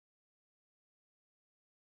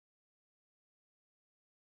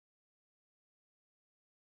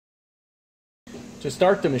To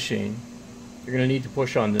start the machine, you're going to need to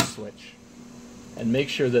push on this switch and make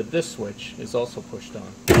sure that this switch is also pushed on.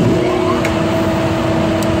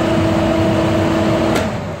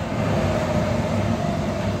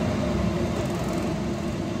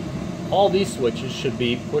 All these switches should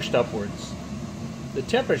be pushed upwards. The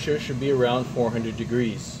temperature should be around 400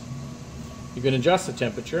 degrees. You can adjust the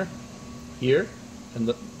temperature here, and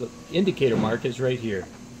the indicator mark is right here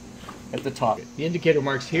at the top. The indicator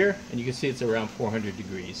mark's here, and you can see it's around 400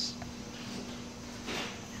 degrees.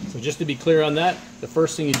 So just to be clear on that, the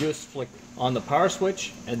first thing you do is flick on the power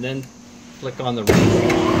switch and then flick on the run.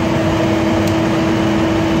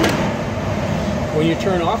 When you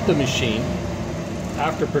turn off the machine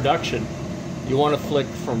after production, you want to flick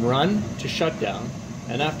from run to shutdown,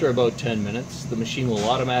 and after about 10 minutes the machine will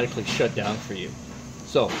automatically shut down for you.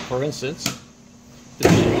 So for instance, the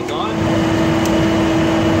machine is on.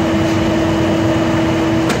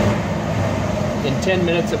 In 10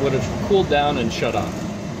 minutes it would have cooled down and shut off.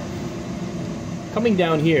 Coming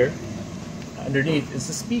down here, underneath, is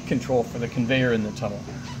the speed control for the conveyor in the tunnel.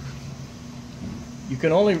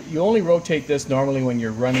 You only rotate this normally when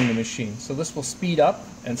you're running the machine. So this will speed up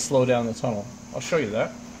and slow down the tunnel. I'll show you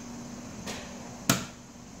that.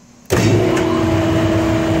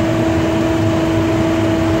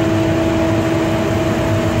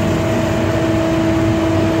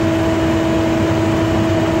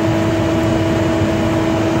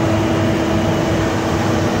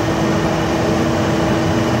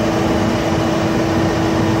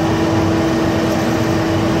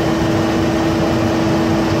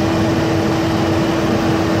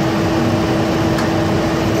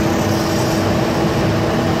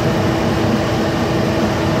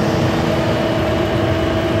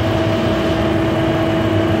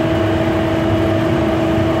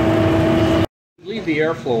 Leave the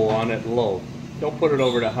airflow on at low. Don't put it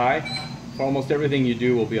over to high. So almost everything you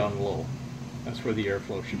do will be on low. That's where the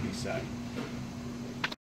airflow should be set.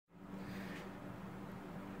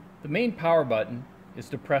 The main power button is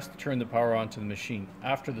to press to turn the power on to the machine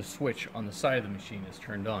after the switch on the side of the machine is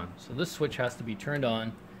turned on. So this switch has to be turned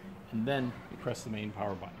on, and then you press the main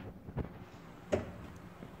power button.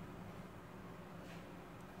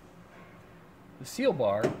 The seal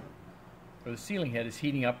bar, or the sealing head, is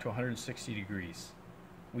heating up to 160 degrees.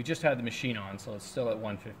 We just had the machine on, so it's still at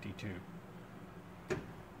 152.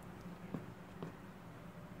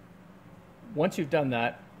 Once you've done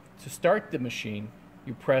that, to start the machine,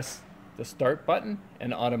 you press the start button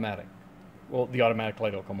and automatic. Well, the automatic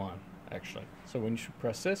light will come on, actually. So when you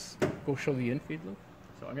press this, go show the in-feed loop.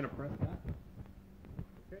 So I'm going to press that.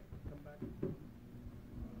 Okay, come back.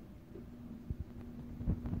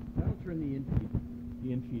 That'll turn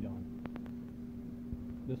the in-feed on.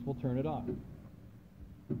 This will turn it off.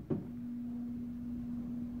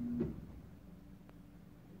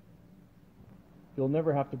 You'll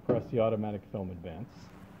never have to press the automatic film advance.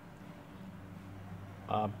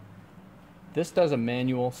 This does a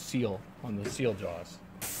manual seal on the seal jaws.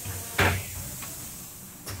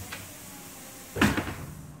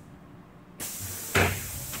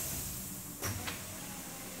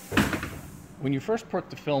 When you first put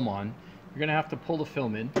the film on, you're going to have to pull the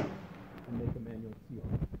film in and make a manual seal.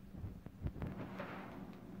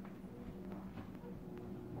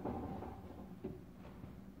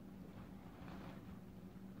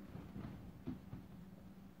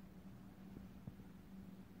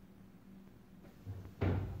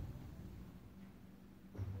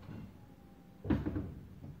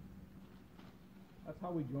 That's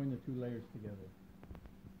how we join the two layers together.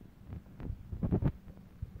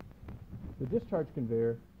 The discharge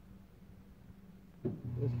conveyor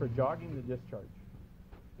is for jogging the discharge.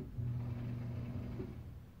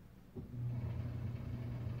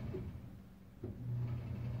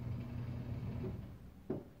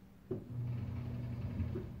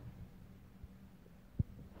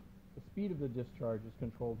 The speed of the discharge is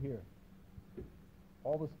controlled here.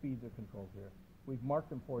 All the speeds are controlled here. We've marked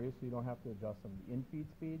them for you so you don't have to adjust them. The in-feed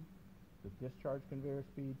speed, the discharge conveyor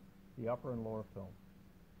speed, the upper and lower film.